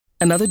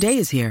Another day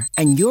is here,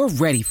 and you're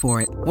ready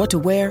for it. What to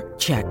wear?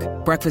 Check.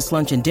 Breakfast,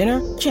 lunch, and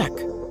dinner? Check.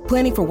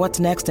 Planning for what's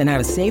next and how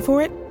to save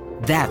for it?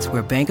 That's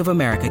where Bank of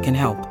America can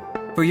help.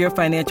 For your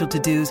financial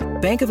to-dos,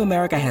 Bank of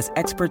America has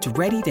experts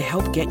ready to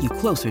help get you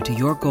closer to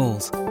your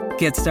goals.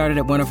 Get started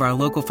at one of our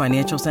local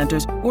financial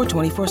centers or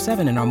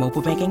 24/7 in our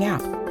mobile banking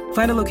app.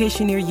 Find a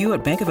location near you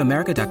at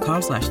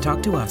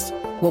bankofamerica.com/talktous.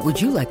 What would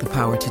you like the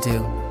power to do?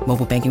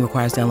 Mobile banking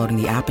requires downloading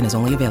the app and is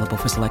only available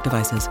for select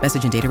devices.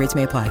 Message and data rates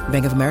may apply.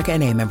 Bank of America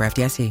N.A., member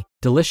FDIC.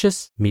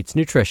 Delicious meets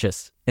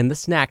nutritious in the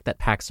snack that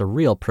packs a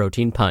real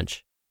protein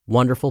punch.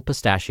 Wonderful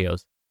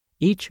Pistachios.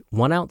 Each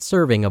 1 ounce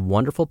serving of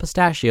Wonderful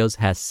Pistachios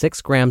has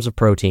 6 grams of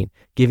protein,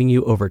 giving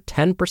you over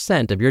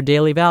 10% of your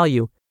daily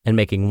value and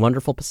making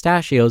Wonderful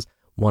Pistachios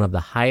one of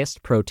the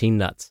highest protein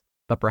nuts.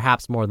 But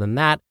perhaps more than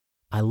that,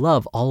 I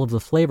love all of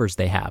the flavors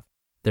they have.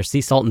 Their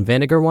sea salt and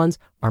vinegar ones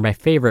are my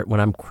favorite when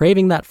I'm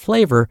craving that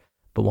flavor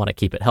but want to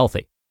keep it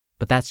healthy.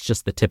 But that's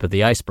just the tip of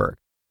the iceberg.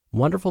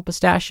 Wonderful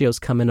Pistachios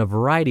come in a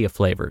variety of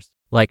flavors,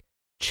 like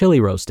chili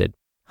roasted,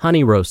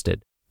 honey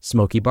roasted,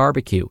 smoky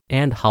barbecue,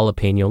 and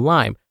jalapeno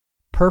lime,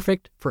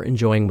 perfect for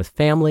enjoying with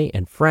family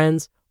and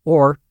friends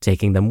or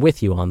taking them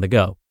with you on the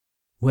go.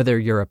 Whether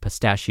you're a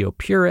pistachio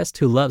purist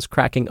who loves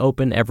cracking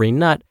open every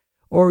nut,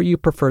 or you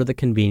prefer the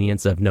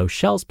convenience of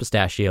no-shells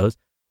pistachios,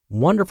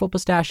 Wonderful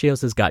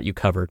Pistachios has got you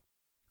covered.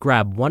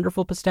 Grab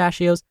Wonderful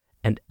Pistachios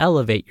and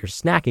elevate your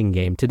snacking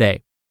game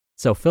today.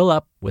 So fill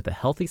up with a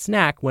healthy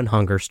snack when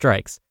hunger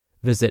strikes.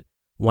 Visit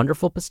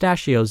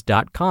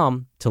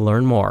wonderfulpistachios.com to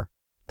learn more.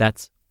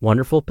 That's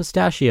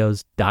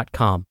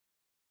wonderfulpistachios.com.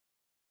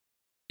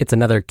 It's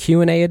another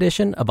Q&A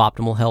edition of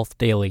Optimal Health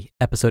Daily,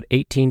 episode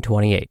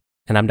 1828,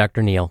 and I'm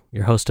Dr. Neal,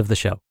 your host of the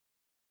show.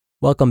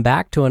 Welcome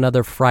back to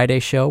another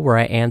Friday show where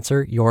I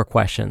answer your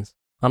questions.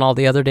 On all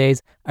the other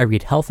days, I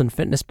read health and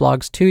fitness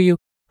blogs to you,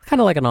 kind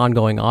of like an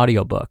ongoing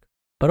audiobook,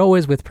 but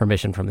always with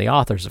permission from the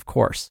authors, of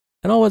course,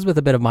 and always with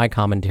a bit of my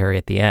commentary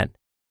at the end.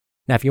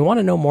 Now, if you want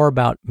to know more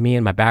about me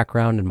and my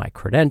background and my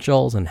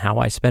credentials and how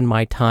I spend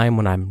my time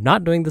when I'm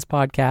not doing this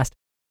podcast,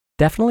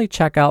 definitely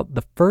check out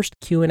the first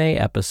Q&A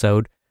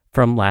episode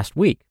from last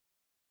week.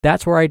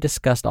 That's where I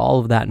discussed all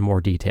of that in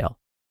more detail.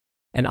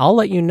 And I'll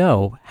let you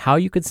know how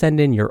you could send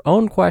in your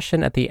own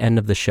question at the end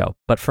of the show.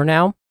 But for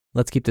now,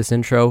 let's keep this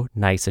intro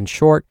nice and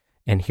short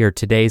and hear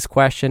today's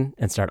question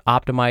and start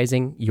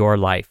optimizing your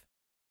life.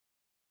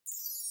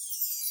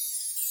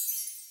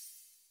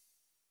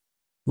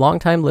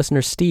 Longtime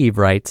listener Steve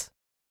writes,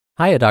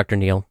 "Hiya, Dr.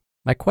 Neal.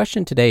 My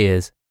question today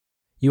is,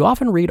 you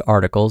often read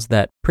articles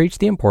that preach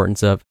the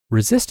importance of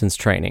resistance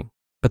training,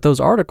 but those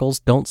articles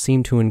don't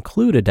seem to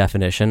include a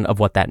definition of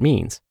what that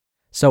means.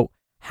 So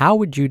how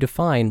would you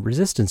define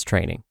resistance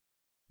training?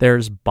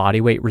 There's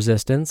bodyweight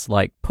resistance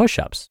like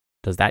push-ups.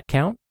 Does that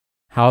count?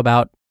 How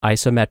about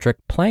isometric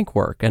plank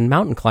work and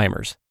mountain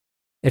climbers?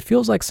 It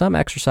feels like some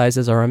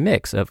exercises are a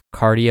mix of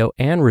cardio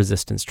and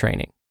resistance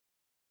training.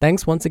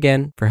 Thanks once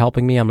again for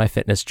helping me on my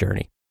fitness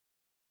journey."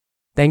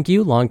 Thank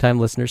you, longtime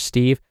listener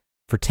Steve,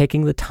 for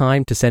taking the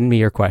time to send me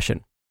your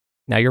question.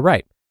 Now, you're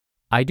right.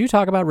 I do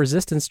talk about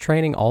resistance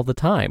training all the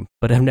time,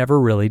 but I've never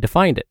really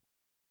defined it.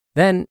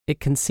 Then it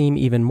can seem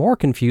even more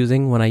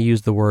confusing when I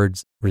use the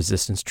words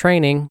resistance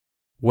training,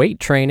 weight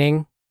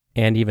training,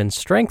 and even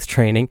strength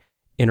training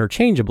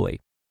interchangeably.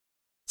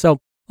 So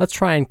let's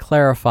try and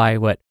clarify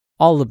what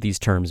all of these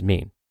terms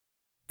mean.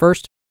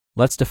 First,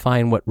 let's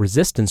define what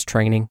resistance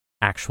training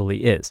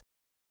actually is.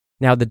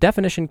 Now, the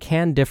definition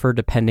can differ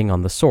depending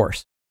on the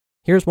source.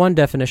 Here's one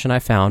definition I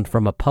found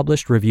from a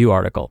published review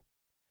article.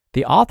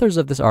 The authors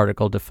of this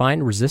article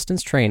define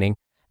resistance training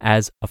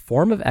as a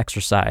form of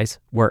exercise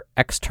where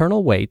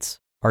external weights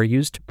are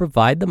used to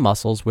provide the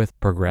muscles with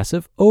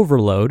progressive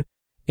overload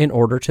in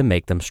order to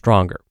make them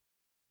stronger.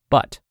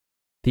 But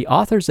the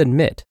authors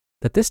admit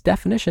that this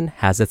definition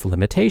has its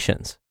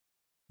limitations.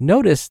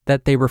 Notice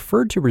that they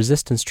referred to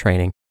resistance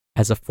training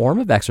as a form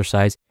of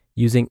exercise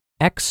using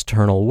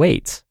external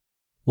weights.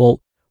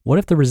 Well, what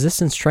if the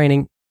resistance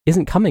training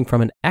isn't coming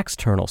from an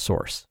external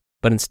source,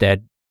 but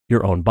instead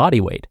your own body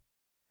weight?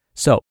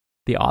 So,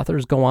 the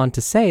authors go on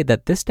to say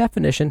that this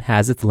definition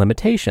has its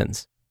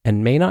limitations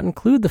and may not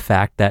include the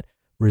fact that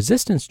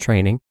resistance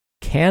training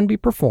can be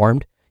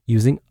performed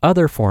using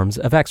other forms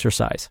of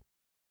exercise.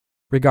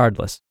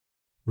 Regardless,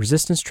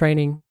 resistance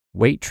training,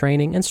 weight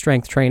training, and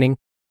strength training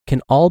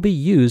can all be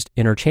used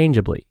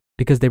interchangeably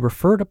because they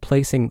refer to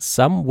placing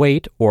some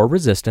weight or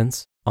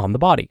resistance on the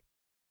body.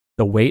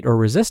 The weight or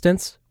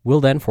resistance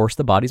will then force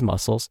the body's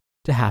muscles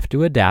to have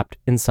to adapt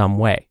in some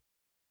way.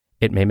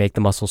 It may make the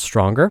muscles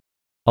stronger,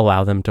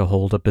 allow them to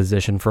hold a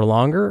position for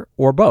longer,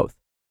 or both.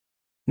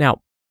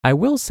 Now, I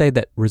will say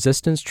that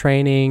resistance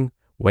training,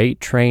 weight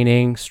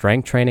training,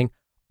 strength training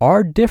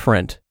are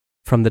different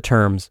from the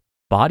terms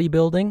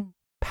bodybuilding,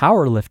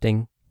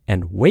 powerlifting,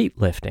 and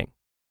weightlifting.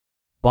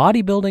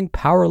 Bodybuilding,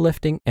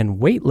 powerlifting, and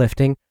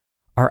weightlifting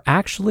are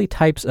actually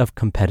types of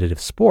competitive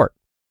sport.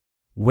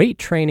 Weight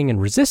training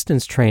and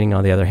resistance training,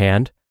 on the other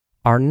hand,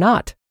 are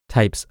not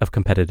types of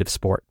competitive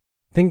sport.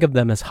 Think of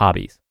them as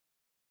hobbies.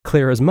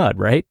 Clear as mud,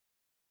 right?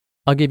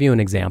 I'll give you an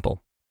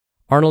example.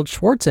 Arnold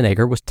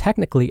Schwarzenegger was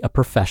technically a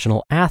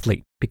professional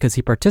athlete because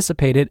he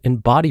participated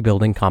in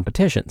bodybuilding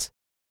competitions.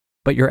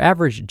 But your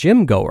average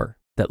gym goer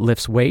that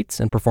lifts weights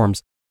and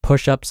performs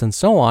push-ups and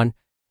so on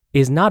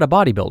is not a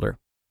bodybuilder.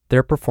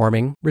 They're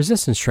performing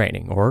resistance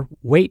training or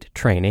weight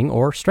training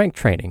or strength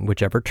training,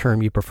 whichever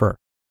term you prefer.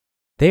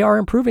 They are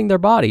improving their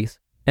bodies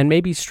and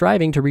maybe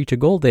striving to reach a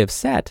goal they have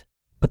set,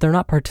 but they're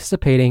not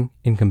participating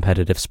in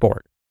competitive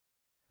sport.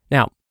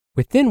 Now,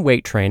 within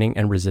weight training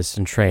and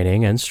resistance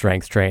training and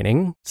strength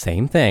training,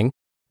 same thing,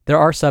 there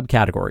are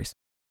subcategories.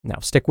 Now,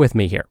 stick with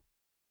me here.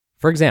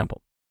 For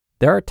example,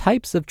 there are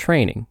types of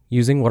training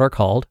using what are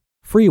called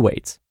free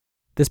weights.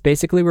 This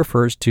basically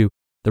refers to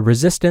the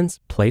resistance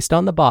placed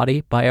on the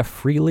body by a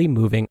freely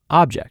moving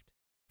object.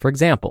 For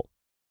example,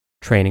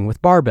 training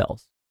with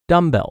barbells,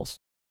 dumbbells,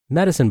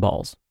 medicine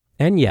balls,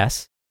 and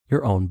yes,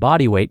 your own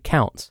body weight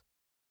counts.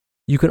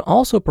 You can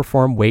also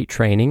perform weight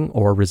training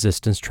or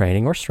resistance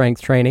training or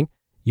strength training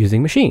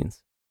using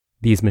machines.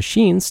 These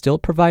machines still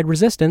provide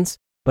resistance,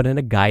 but in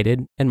a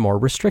guided and more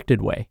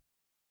restricted way.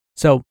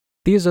 So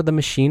these are the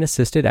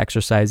machine-assisted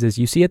exercises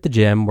you see at the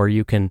gym where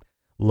you can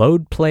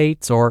load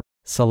plates or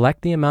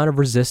select the amount of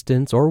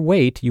resistance or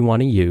weight you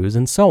want to use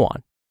and so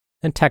on.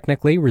 And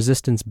technically,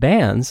 resistance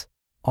bands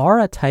are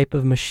a type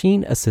of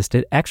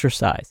machine-assisted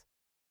exercise.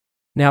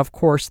 Now, of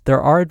course,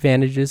 there are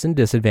advantages and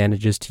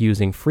disadvantages to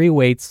using free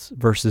weights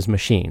versus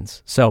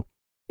machines. So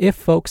if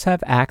folks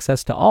have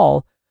access to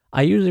all,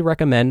 I usually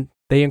recommend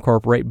they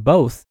incorporate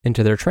both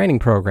into their training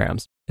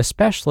programs,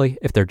 especially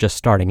if they're just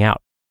starting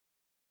out.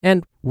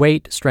 And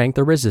weight, strength,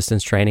 or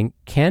resistance training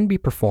can be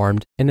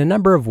performed in a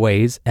number of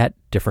ways at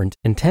different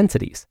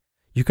intensities.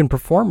 You can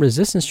perform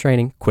resistance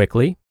training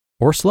quickly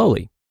or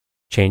slowly,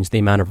 change the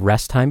amount of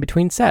rest time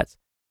between sets,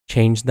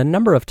 change the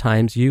number of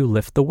times you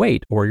lift the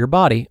weight or your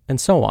body, and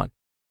so on.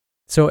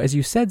 So as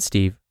you said,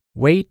 Steve,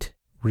 weight,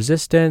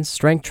 resistance,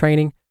 strength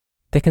training,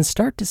 they can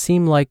start to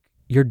seem like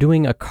you're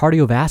doing a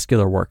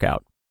cardiovascular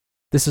workout.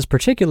 This is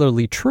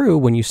particularly true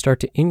when you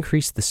start to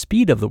increase the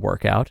speed of the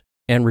workout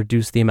and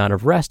reduce the amount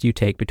of rest you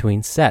take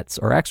between sets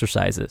or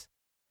exercises.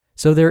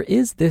 So there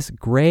is this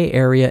gray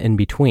area in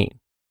between.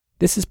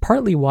 This is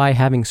partly why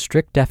having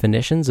strict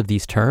definitions of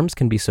these terms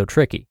can be so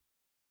tricky.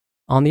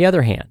 On the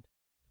other hand,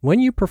 when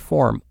you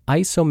perform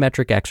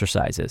isometric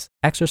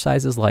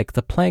exercises like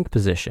the plank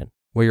position,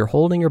 where you're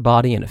holding your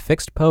body in a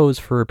fixed pose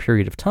for a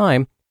period of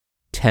time,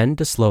 tend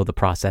to slow the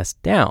process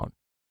down.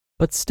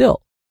 But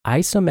still,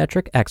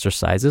 isometric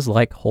exercises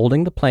like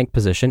holding the plank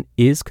position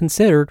is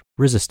considered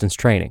resistance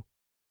training.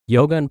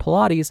 Yoga and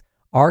Pilates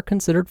are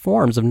considered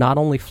forms of not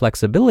only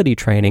flexibility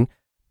training,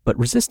 but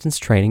resistance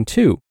training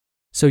too.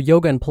 So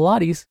yoga and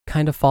Pilates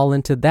kind of fall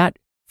into that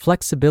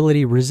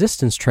flexibility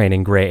resistance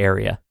training gray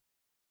area.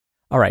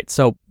 All right,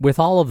 so with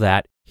all of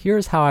that,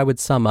 here's how I would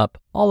sum up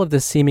all of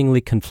this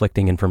seemingly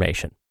conflicting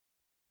information.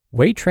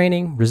 Weight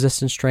training,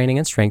 resistance training,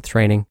 and strength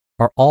training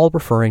are all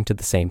referring to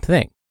the same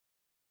thing.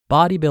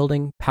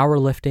 Bodybuilding,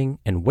 powerlifting,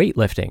 and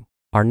weightlifting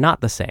are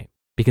not the same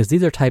because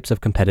these are types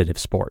of competitive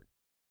sport.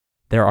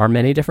 There are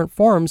many different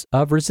forms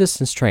of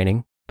resistance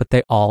training, but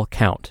they all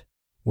count.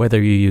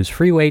 Whether you use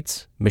free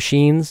weights,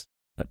 machines,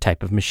 a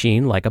type of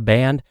machine like a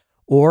band,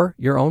 or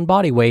your own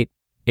body weight,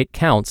 it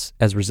counts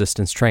as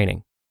resistance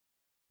training.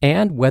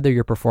 And whether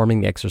you're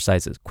performing the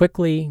exercises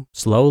quickly,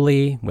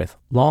 slowly, with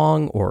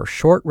long or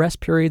short rest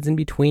periods in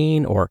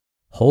between, or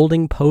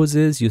holding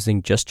poses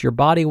using just your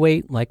body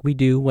weight like we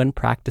do when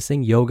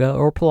practicing yoga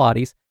or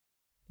Pilates,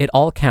 it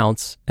all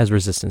counts as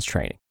resistance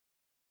training.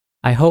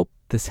 I hope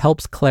this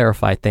helps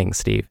clarify things,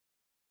 Steve.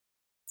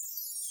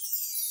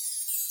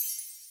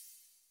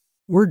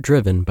 We're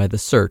driven by the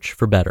search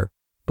for better,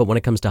 but when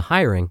it comes to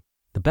hiring,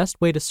 the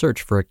best way to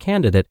search for a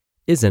candidate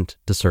isn't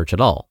to search at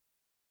all.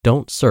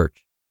 Don't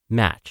search.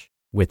 Match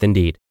with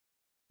Indeed.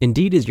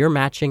 Indeed is your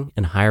matching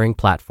and hiring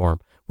platform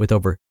with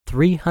over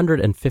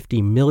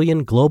 350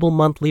 million global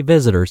monthly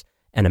visitors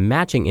and a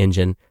matching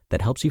engine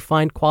that helps you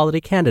find quality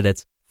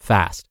candidates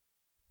fast.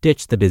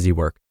 Ditch the busy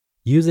work.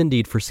 Use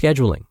Indeed for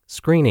scheduling,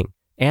 screening,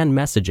 and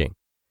messaging.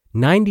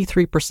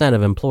 93%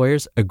 of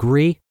employers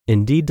agree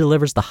Indeed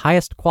delivers the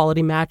highest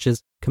quality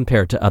matches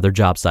compared to other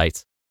job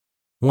sites.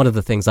 One of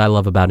the things I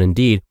love about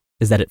Indeed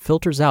is that it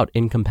filters out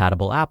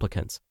incompatible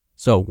applicants.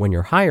 So when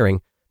you're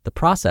hiring, the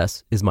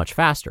process is much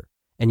faster,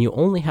 and you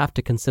only have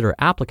to consider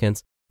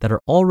applicants that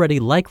are already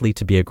likely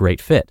to be a great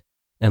fit.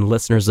 And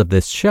listeners of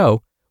this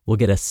show will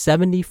get a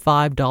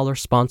 $75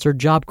 sponsored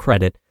job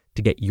credit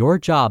to get your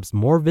jobs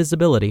more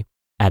visibility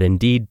at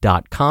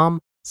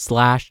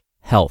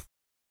Indeed.com/health.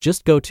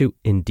 Just go to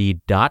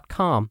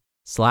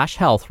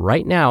Indeed.com/health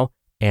right now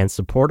and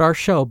support our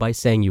show by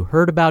saying you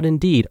heard about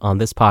Indeed on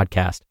this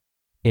podcast.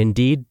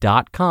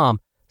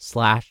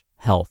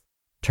 Indeed.com/health.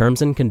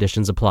 Terms and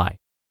conditions apply.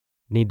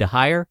 Need to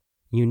hire?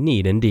 You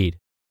need Indeed.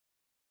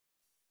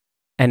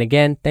 And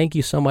again, thank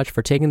you so much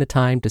for taking the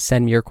time to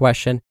send me your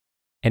question.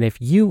 And if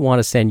you want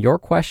to send your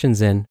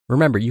questions in,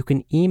 remember, you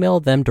can email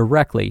them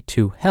directly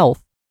to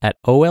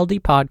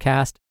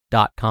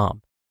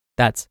health@oldpodcast.com.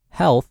 That's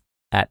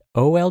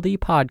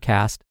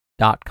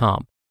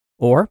health@oldpodcast.com.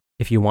 Or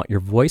If you want your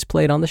voice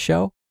played on the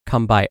show,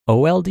 come by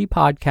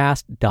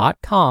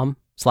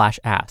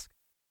oldpodcast.com/ask.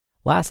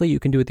 Lastly, you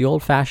can do it the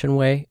old-fashioned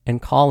way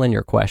and call in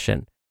your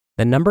question.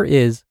 The number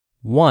is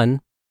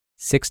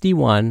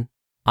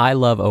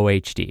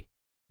 1-61-I-LOVE-OHD.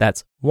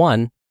 That's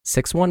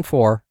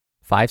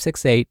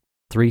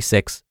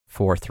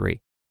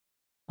 1-614-568-3643.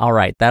 All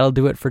right, that'll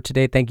do it for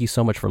today. Thank you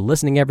so much for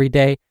listening every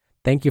day.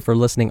 Thank you for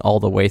listening all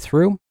the way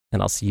through,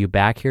 and I'll see you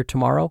back here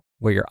tomorrow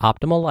where your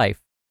optimal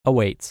life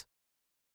awaits.